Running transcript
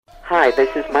Hi,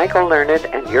 this is Michael Learned,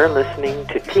 and you're listening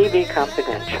to TV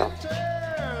Confidential.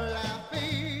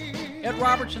 Ed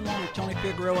Robertson, along with Tony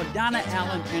Figueroa, Donna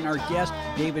Allen, and our guest,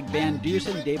 David Van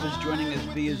Dusen. David's joining us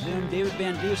via Zoom. David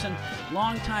Van Dusen,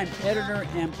 longtime editor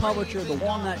and publisher of the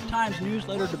Walnut Times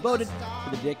newsletter devoted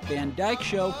to the Dick Van Dyke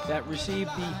Show, that received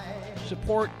the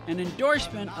support and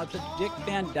endorsement of such Dick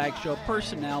Van Dyke Show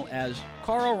personnel as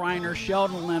Carl Reiner,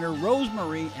 Sheldon Leonard,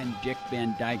 Rosemarie, and Dick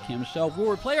Van Dyke himself.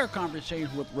 We'll replay our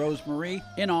conversation with Rosemarie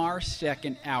in our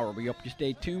second hour. We hope you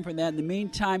stay tuned for that. In the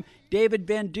meantime, David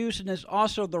Van Dusen is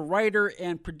also the writer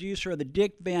and producer of the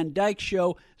Dick Van Dyke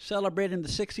Show, celebrating the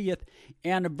 60th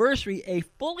anniversary, a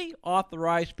fully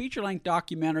authorized feature-length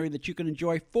documentary that you can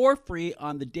enjoy for free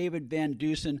on the David Van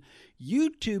Dusen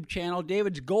YouTube channel.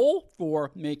 David's goal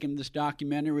for making this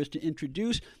documentary is to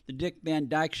introduce the Dick Van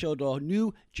Dyke Show to a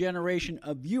new generation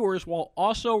of viewers while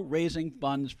also raising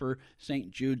funds for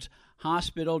St. Jude's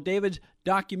Hospital. David's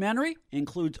documentary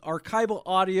includes archival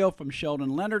audio from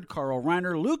Sheldon Leonard, Carl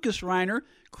Reiner, Lucas Reiner,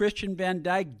 Christian Van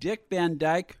Dyke, Dick Van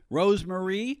Dyke,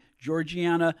 Rosemarie,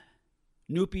 Georgiana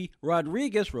Nupi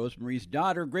Rodriguez, Rosemarie's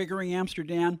daughter, Gregory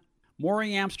Amsterdam,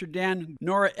 Maury Amsterdam,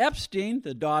 Nora Epstein,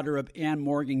 the daughter of Anne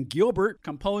Morgan Gilbert,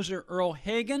 composer Earl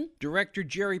Hagen, director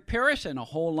Jerry Paris, and a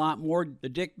whole lot more. The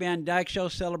Dick Van Dyke Show,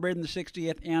 celebrating the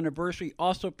 60th anniversary,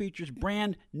 also features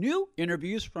brand new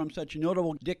interviews from such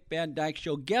notable Dick Van Dyke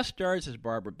Show guest stars as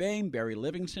Barbara Bain, Barry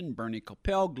Livingston, Bernie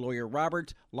Coppell, Gloria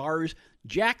Roberts, Lars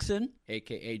Jackson,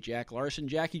 a.k.a. Jack Larson,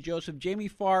 Jackie Joseph, Jamie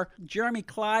Farr, Jeremy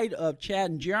Clyde of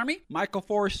Chad and Jeremy, Michael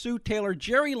Forrest, Sue Taylor,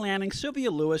 Jerry Lanning, Sylvia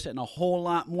Lewis, and a whole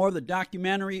lot more. The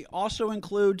documentary also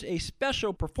includes a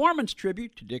special performance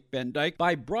tribute to Dick Van Dyke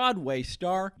by Broadway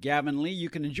star Gavin Lee. You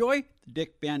can enjoy the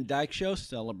Dick Van Dyke Show,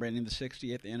 celebrating the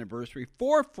 60th anniversary,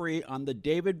 for free on the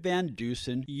David Van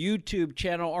Dusen YouTube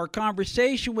channel. Our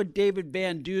conversation with David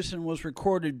Van Dusen was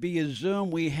recorded via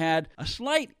Zoom. We had a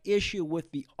slight issue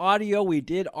with the audio. We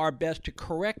did our best to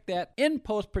correct that in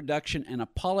post-production and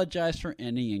apologize for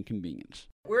any inconvenience.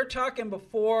 We're talking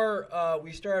before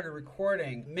we started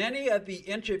recording. Many of the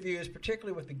interviews,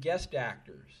 particularly with the guest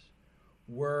actors,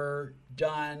 were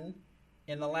done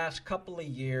in the last couple of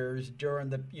years during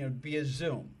the, via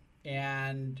Zoom.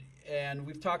 And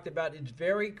we've talked about it's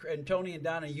very, and Tony and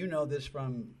Donna, you know this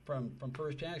from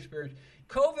firsthand experience.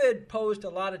 COVID posed a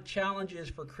lot of challenges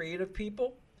for creative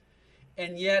people,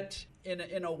 and yet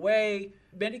in a way,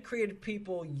 many creative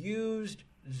people used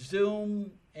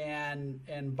Zoom and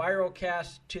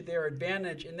Viralcast to their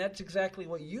advantage, and that's exactly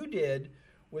what you did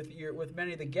with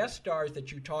many of the guest stars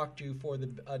that you talked to for the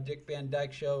Dick Van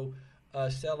Dyke Show,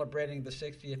 celebrating the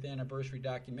 60th anniversary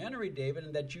documentary, David,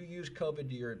 and that you used COVID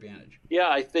to your advantage. Yeah,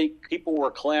 I think people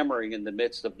were clamoring in the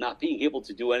midst of not being able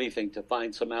to do anything to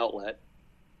find some outlet.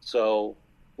 So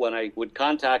when I would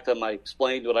contact them, I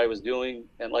explained what I was doing.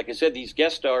 And like I said, these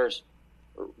guest stars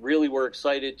really were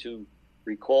excited to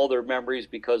recall their memories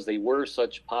because they were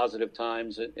such positive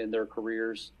times in their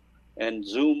careers. And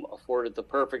Zoom afforded the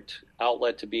perfect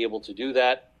outlet to be able to do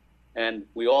that. And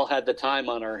we all had the time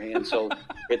on our hands, so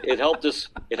it helped us.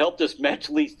 It helped us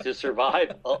mentally to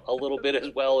survive a little bit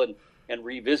as well, and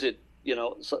revisit,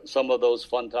 some of those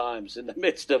fun times in the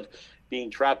midst of being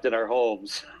trapped in our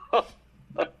homes.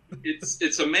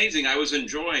 It's amazing. I was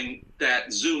enjoying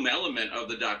that Zoom element of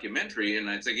the documentary, and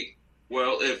I'm thinking,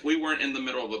 well, if we weren't in the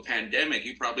middle of a pandemic,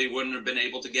 you probably wouldn't have been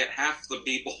able to get half the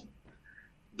people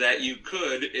that you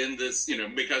could in this,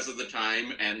 because of the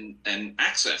time and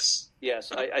access.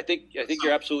 Yes, I think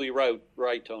you're absolutely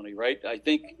right, Tony. Right, I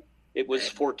think it was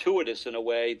fortuitous in a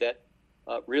way that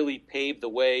really paved the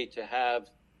way to have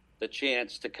the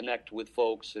chance to connect with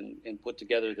folks and put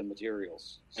together the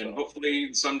materials. So. And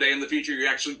hopefully someday in the future you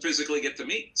actually physically get to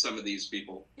meet some of these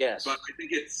people. Yes, but I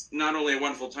think it's not only a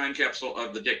wonderful time capsule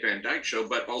of the Dick Van Dyke Show,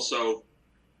 but also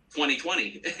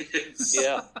 2020.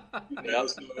 Yeah.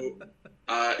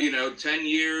 So, 10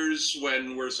 years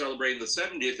when we're celebrating the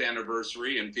 70th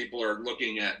anniversary and people are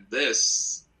looking at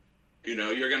this,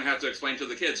 you're going to have to explain to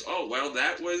the kids, oh, well,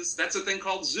 that's a thing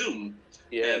called Zoom.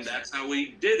 Yes. And that's how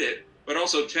we did it. But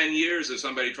also 10 years, if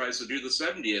somebody tries to do the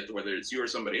 70th, whether it's you or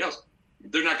somebody else,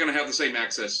 they're not going to have the same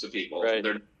access to people. Right.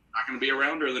 They're not going to be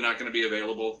around, or they're not going to be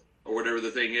available, or whatever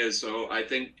the thing is. So I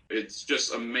think it's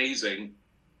just amazing.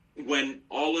 When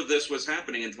all of this was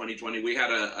happening in 2020, we had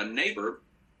a neighbor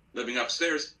living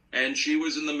upstairs, and she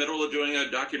was in the middle of doing a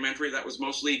documentary that was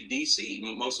mostly D.C.,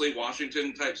 mostly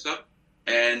Washington type stuff,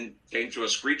 and came to a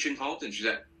screeching halt, and she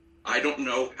said, I don't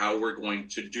know how we're going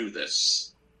to do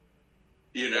this.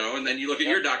 And then you look at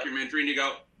your documentary and you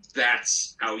go,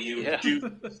 that's how you do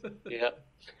this. Yeah.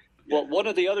 Well, one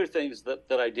of the other things that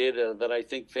I did that I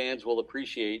think fans will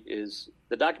appreciate is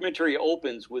the documentary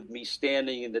opens with me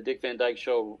standing in the Dick Van Dyke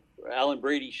Show, Alan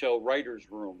Brady Show writer's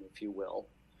room, if you will.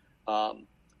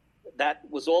 That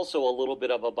was also a little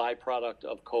bit of a byproduct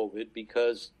of COVID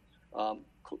because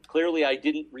clearly I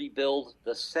didn't rebuild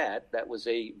the set. That was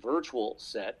a virtual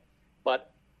set,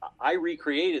 but I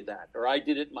recreated that, or I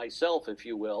did it myself, if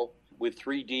you will, with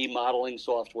 3D modeling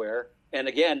software. And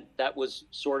again, that was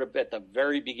sort of at the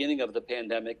very beginning of the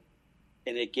pandemic,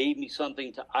 and it gave me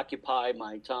something to occupy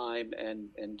my time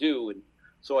and do. And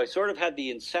so I sort of had the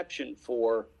inception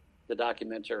for the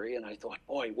documentary, and I thought,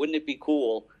 boy, wouldn't it be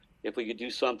cool if we could do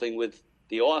something with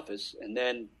The Office? And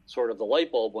then sort of the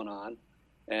light bulb went on,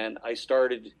 and I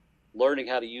started learning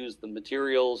how to use the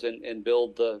materials and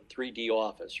build the 3D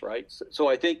Office, right? So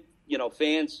I think,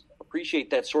 fans appreciate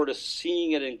that sort of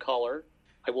seeing it in color.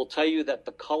 I will tell you that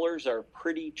the colors are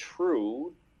pretty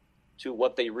true to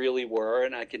what they really were.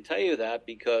 And I can tell you that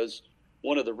because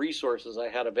one of the resources I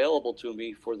had available to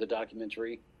me for the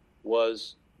documentary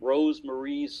was Rose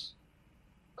Marie's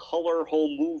color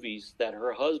home movies that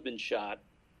her husband shot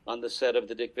on the set of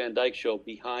the Dick Van Dyke Show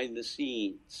behind the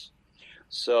scenes.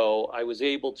 So I was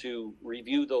able to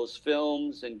review those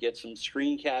films and get some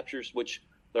screen captures, which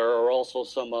there are also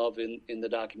some of in the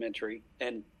documentary,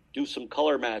 and do some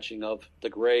color matching of the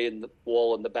gray in the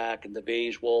wall in the back and the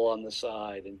beige wall on the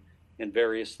side and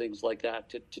various things like that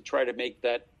to try to make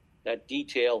that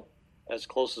detail as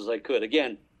close as I could.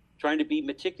 Again, trying to be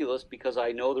meticulous because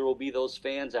I know there will be those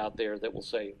fans out there that will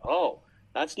say, oh,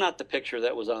 that's not the picture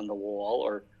that was on the wall,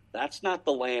 or that's not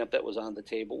the lamp that was on the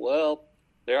table. Well,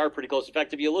 they are pretty close. In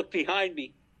fact, if you look behind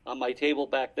me on my table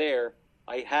back there,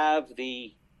 I have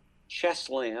the chess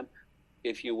lamp,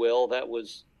 if you will, that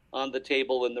was on the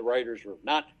table in the writer's room.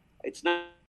 It's not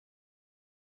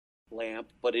a lamp,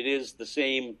 but it is the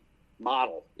same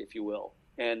model, if you will.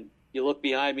 And you look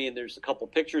behind me and there's a couple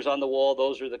pictures on the wall.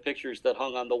 Those are the pictures that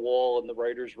hung on the wall in the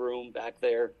writer's room back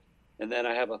there. And then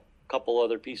I have a couple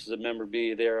other pieces of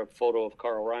memorabilia there, a photo of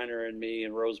Carl Reiner and me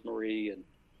and Rose Marie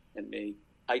and me.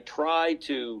 I try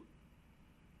to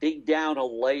dig down a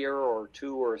layer or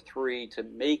two or three to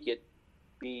make it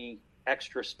be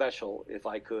extra special if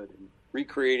I could. And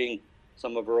recreating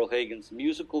some of Earl Hagen's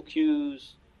musical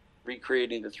cues,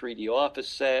 recreating the 3D Office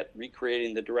set,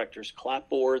 recreating the director's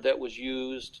clapboard that was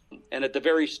used. And at the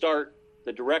very start,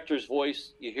 the director's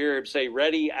voice, you hear him say,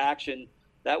 "Ready, action."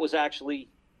 That was actually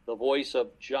the voice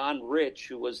of John Rich,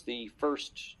 who was the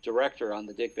first director on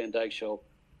the Dick Van Dyke Show,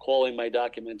 calling my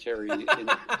documentary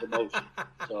into motion.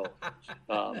 So,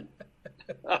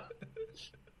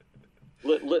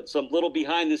 some little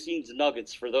behind-the-scenes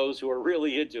nuggets for those who are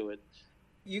really into it.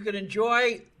 You can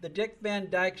enjoy the Dick Van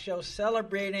Dyke Show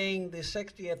celebrating the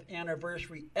 60th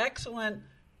anniversary. Excellent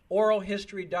oral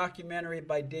history documentary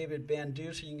by David Van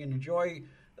Dusen. You can enjoy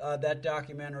that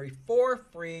documentary for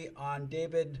free on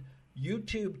David's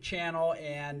YouTube channel.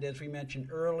 And as we mentioned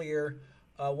earlier,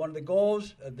 one of the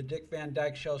goals of the Dick Van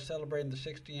Dyke Show celebrating the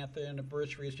 60th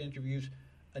anniversary is to introduce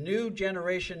a new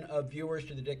generation of viewers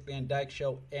to the Dick Van Dyke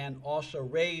Show and also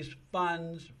raise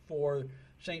funds for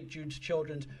St. Jude's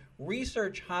Children's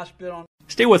Research Hospital.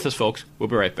 Stay with us, folks. We'll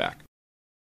be right back.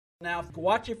 Now,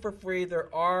 watch it for free.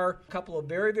 There are a couple of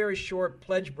very, very short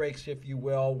pledge breaks, if you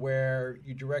will, where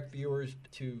you direct viewers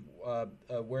to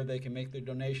where they can make their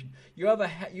donation. You have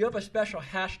a special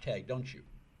hashtag, don't you?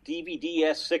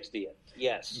 DVDS60th.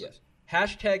 Yes. Yes.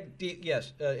 Hashtag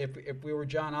if we were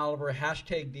John Oliver,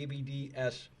 hashtag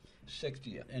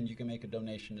DVDS60th, and you can make a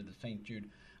donation to the St. Jude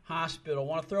Hospital. I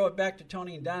want to throw it back to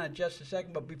Tony and Donna in just a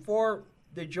second, but before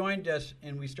they joined us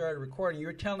and we started recording, you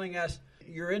were telling us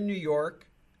you're in New York,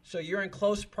 so you're in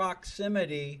close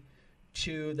proximity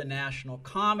to the National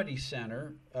Comedy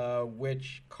Center,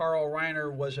 which Carl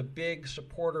Reiner was a big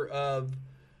supporter of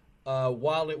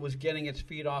while it was getting its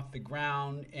feet off the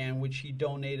ground, and which he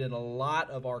donated a lot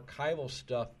of archival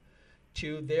stuff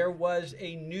to. There was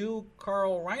a new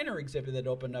Carl Reiner exhibit that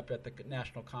opened up at the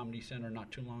National Comedy Center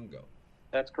not too long ago.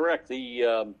 That's correct.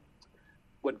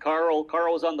 When Carl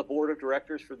was on the board of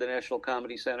directors for the National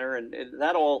Comedy Center, and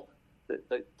that all,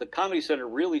 the Comedy Center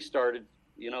really started,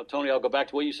 Tony, I'll go back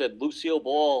to what you said. Lucille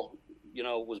Ball,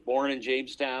 was born in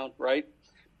Jamestown, right?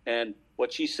 And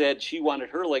what she said she wanted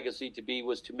her legacy to be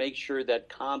was to make sure that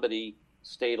comedy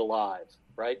stayed alive,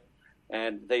 right?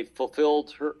 And they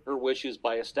fulfilled her wishes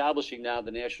by establishing now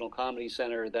the National Comedy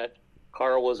Center that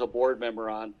Carl was a board member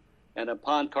on. And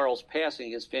upon Carl's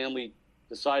passing, his family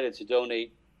decided to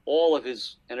donate all of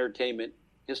his entertainment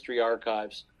history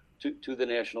archives to the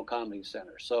National Comedy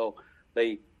Center. So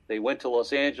they went to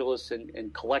Los Angeles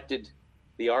and collected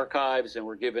the archives and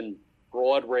were given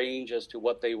broad range as to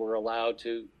what they were allowed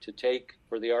to take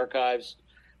for the archives.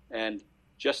 And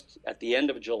just at the end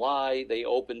of July, they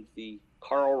opened the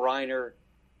Carl Reiner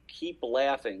Keep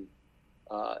Laughing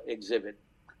exhibit,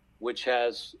 which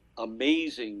has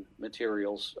amazing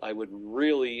materials. I would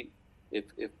really,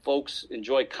 if folks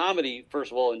enjoy comedy,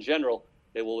 first of all, in general,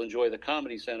 they will enjoy the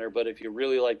Comedy Center. But if you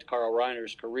really liked Carl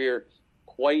Reiner's career,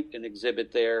 quite an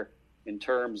exhibit there in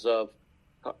terms of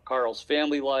Carl's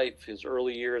family life, his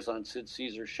early years on Sid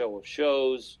Caesar's Show of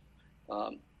Shows,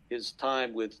 his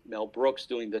time with Mel Brooks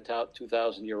doing the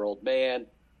 2,000-Year-Old Man,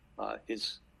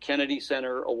 his Kennedy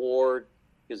Center Award,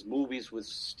 his movies with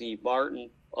Steve Martin.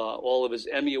 All of his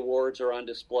Emmy Awards are on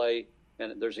display,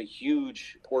 and there's a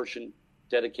huge portion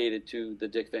dedicated to the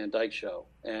Dick Van Dyke Show.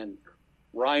 And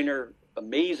Reiner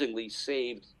amazingly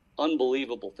saved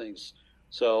unbelievable things.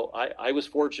 So I was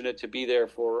fortunate to be there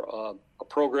for a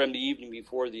program the evening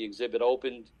before the exhibit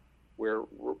opened, where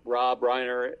Rob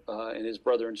Reiner and his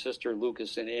brother and sister,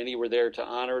 Lucas and Annie, were there to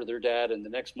honor their dad. And the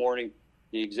next morning,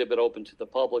 the exhibit opened to the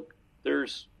public.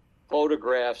 There's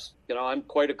photographs. I'm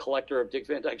quite a collector of Dick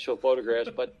Van Dyke Show photographs,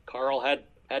 but Carl had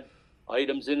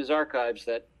items in his archives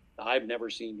that I've never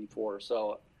seen before.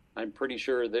 So I'm pretty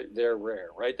sure that they're rare,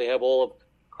 right? They have all of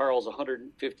Carl's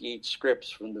 158 scripts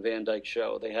from the Van Dyke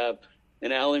Show. They have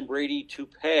an Alan Brady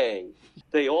toupee.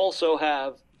 They also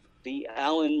have the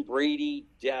Alan Brady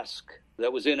desk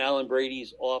that was in Alan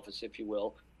Brady's office, if you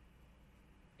will,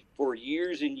 for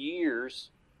years and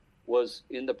years, was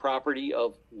in the property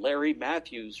of Larry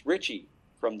Matthews Ritchie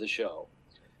from the show.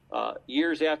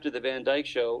 Years after the Van Dyke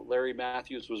Show, Larry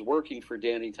Matthews was working for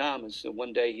Danny Thomas, and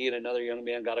one day he and another young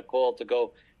man got a call to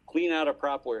go clean out a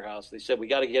prop warehouse. They said, "We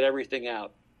got to get everything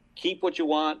out. Keep what you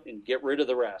want and get rid of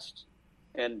the rest."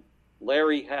 And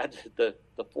Larry had the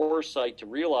foresight to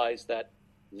realize that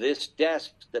this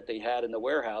desk that they had in the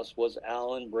warehouse was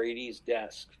Alan Brady's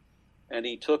desk. And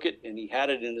he took it and he had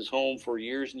it in his home for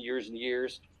years and years and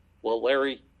years. Well,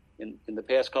 Larry, in the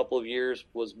past couple of years,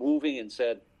 was moving and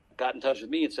got in touch with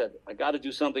me and said, "I got to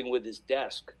do something with this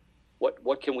desk.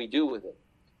 What can we do with it?"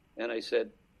 And I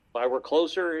said, "If I were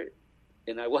closer,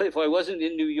 and if I wasn't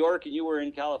in New York and you were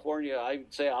in California,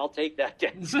 I'd say I'll take that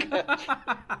desk."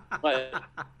 But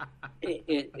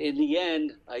in the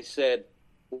end, I said,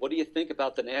 "What do you think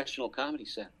about the National Comedy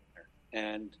Center?"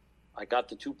 And I got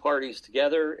the two parties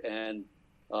together, and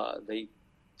they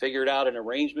figured out an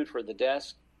arrangement for the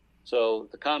desk. So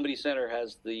the Comedy Center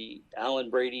has the Alan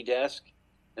Brady desk,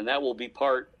 and that will be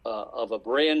part of a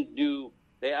brand new,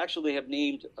 they actually have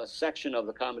named a section of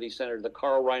the Comedy Center the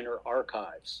Carl Reiner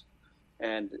Archives.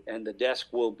 And the desk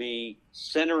will be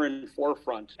center and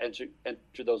forefront, enter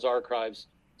those archives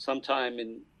sometime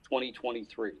in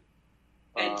 2023.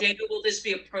 And David, will this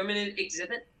be a permanent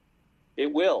exhibit?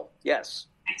 It will, yes.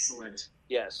 Excellent.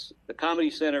 Yes. The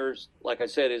Comedy Center, like I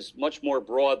said, is much more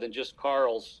broad than just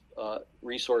Carl's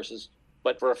resources.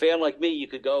 But for a fan like me, you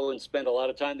could go and spend a lot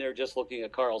of time there just looking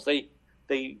at Carl's. They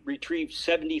retrieved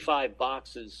 75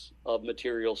 boxes of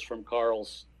materials from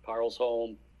Carl's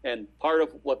home. And part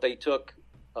of what they took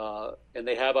and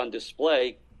they have on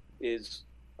display is,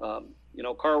 Carl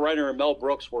Reiner and Mel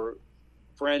Brooks were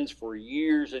friends for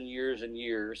years and years and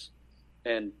years.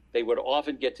 And they would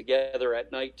often get together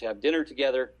at night to have dinner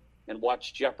together and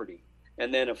watch Jeopardy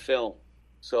and then a film.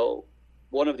 So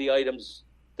one of the items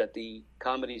that the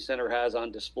Comedy Center has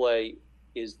on display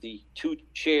is the two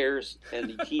chairs and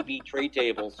the TV tray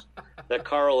tables that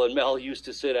Carl and Mel used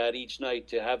to sit at each night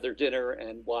to have their dinner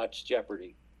and watch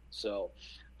Jeopardy. So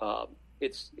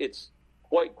it's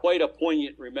quite a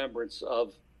poignant remembrance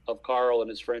of Carl and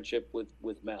his friendship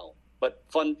with Mel. But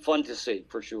fun to see,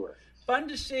 for sure. Fun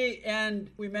to see, and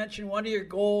we mentioned one of your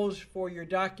goals for your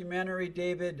documentary,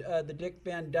 David, the Dick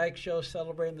Van Dyke Show,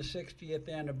 celebrating the 60th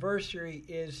anniversary,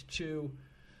 is to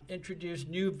introduce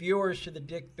new viewers to the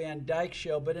Dick Van Dyke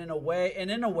Show, but in a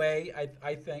way,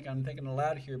 I think, I'm thinking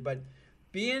aloud here, but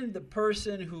being the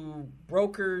person who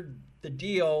brokered the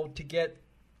deal to get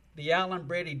the Alan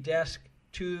Brady desk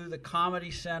to the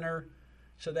Comedy Center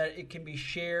so that it can be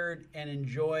shared and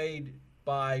enjoyed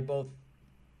by both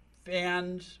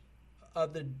fans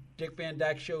of the Dick Van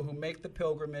Dyke Show who make the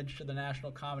pilgrimage to the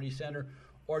National Comedy Center,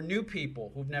 or new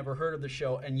people who've never heard of the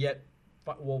show and yet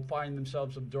will find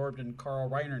themselves absorbed in Carl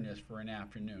Reiner-ness for an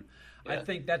afternoon. Yeah. I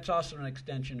think that's also an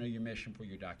extension of your mission for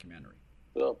your documentary.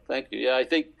 Well, thank you. Yeah, I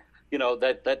think,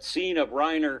 that scene of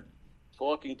Reiner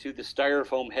talking to the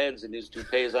styrofoam heads and his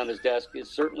toupees on his desk is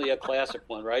certainly a classic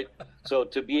one, right? So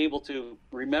to be able to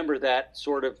remember that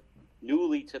sort of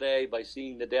newly today by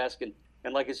seeing the desk,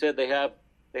 and like I said, they have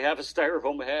a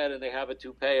styrofoam head and they have a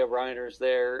toupee of Reiner's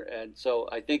there, and so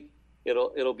I think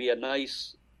it'll be a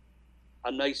nice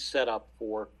a nice setup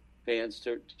for fans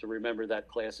to remember that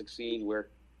classic scene where,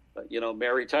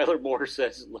 Mary Tyler Moore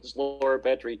says, Laura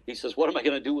Petrie, he says, what am I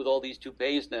going to do with all these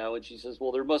toupees now? And she says,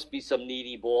 well, there must be some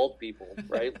needy bald people,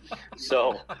 right?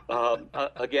 So,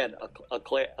 again,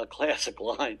 a classic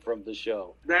line from the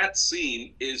show. That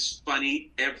scene is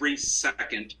funny every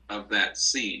second of that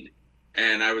scene.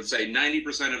 And I would say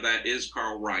 90% of that is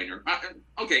Carl Reiner.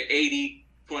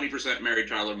 20% Mary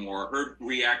Tyler Moore, her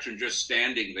reaction just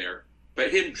standing there.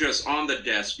 But him just on the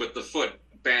desk with the foot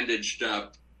bandaged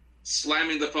up,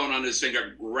 slamming the phone on his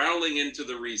finger, growling into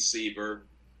the receiver,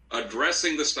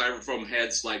 addressing the styrofoam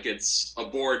heads like it's a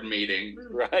board meeting.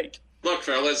 Right. Look,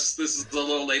 fellas, this is the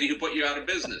little lady who put you out of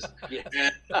business. Yeah.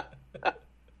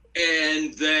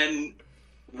 And then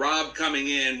Rob coming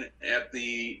in at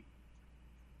the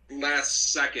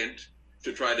last second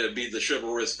to try to be the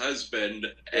chivalrous husband,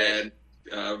 and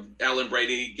Ellen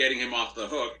Brady getting him off the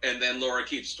hook, and then Laura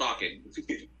keeps talking.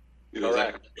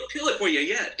 Like, don't kill it for you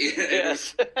yet.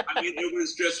 Yes. It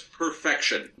was just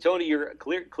perfection. Tony, you're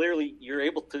clearly you're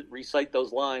able to recite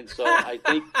those lines, so I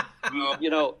think I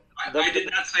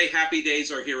did not say "Happy days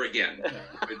are here again,"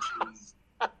 which is,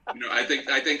 I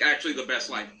think actually the best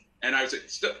line. And I would say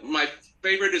my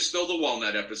favorite is still the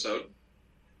Walnut episode,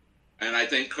 and I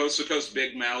think Coast to Coast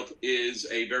Big Mouth is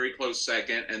a very close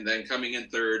second, and then coming in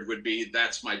third would be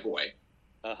That's My Boy.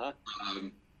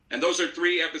 And those are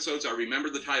 3 episodes I remember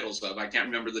the titles of. I can't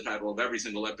remember the title of every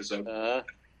single episode.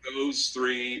 Those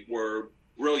 3 were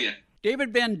brilliant.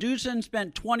 David Van Dusen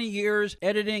spent 20 years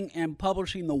editing and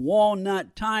publishing the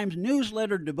Walnut Times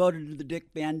newsletter devoted to the Dick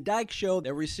Van Dyke Show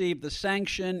that received the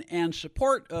sanction and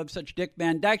support of such Dick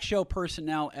Van Dyke Show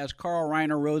personnel as Carl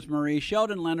Reiner, Rosemary,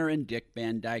 Sheldon Leonard, and Dick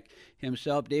Van Dyke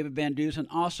himself. David Van Dusen,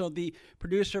 also the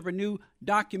producer of a new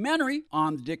documentary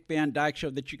on the Dick Van Dyke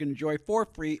Show that you can enjoy for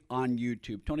free on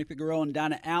YouTube. Tony Figueroa and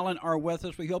Donna Allen are with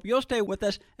us. We hope you'll stay with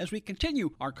us as we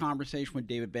continue our conversation with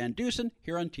David Van Dusen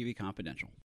here on TV Confidential.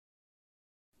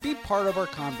 Be part of our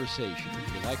conversation.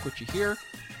 If you like what you hear,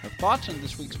 have thoughts on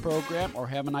this week's program, or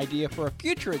have an idea for a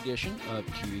future edition of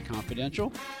TV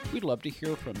Confidential, we'd love to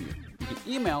hear from you. You can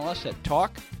email us at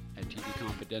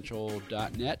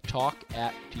talk@tvconfidential.net,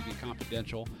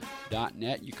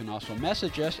 talk@tvconfidential.net. You can also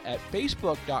message us at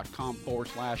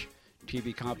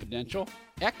facebook.com/TV Confidential,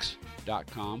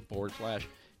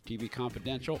 x.com/TV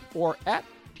Confidential, or at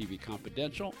TV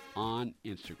Confidential on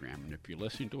Instagram. And if you're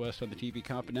listening to us on the TV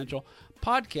Confidential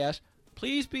podcast,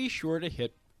 please be sure to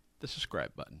hit the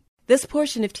subscribe button. This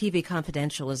portion of TV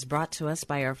Confidential is brought to us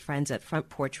by our friends at Front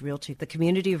Porch Realty, the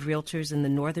community of realtors in the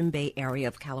Northern Bay area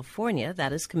of California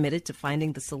that is committed to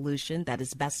finding the solution that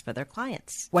is best for their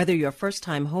clients. Whether you're a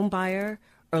first-time home buyer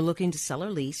or looking to sell or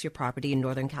lease your property in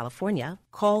Northern California,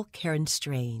 call Karen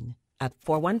Strain at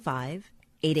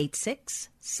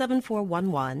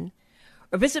 415-886-7411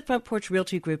 or visit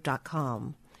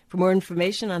frontporchrealtygroup.com for more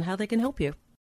information on how they can help you.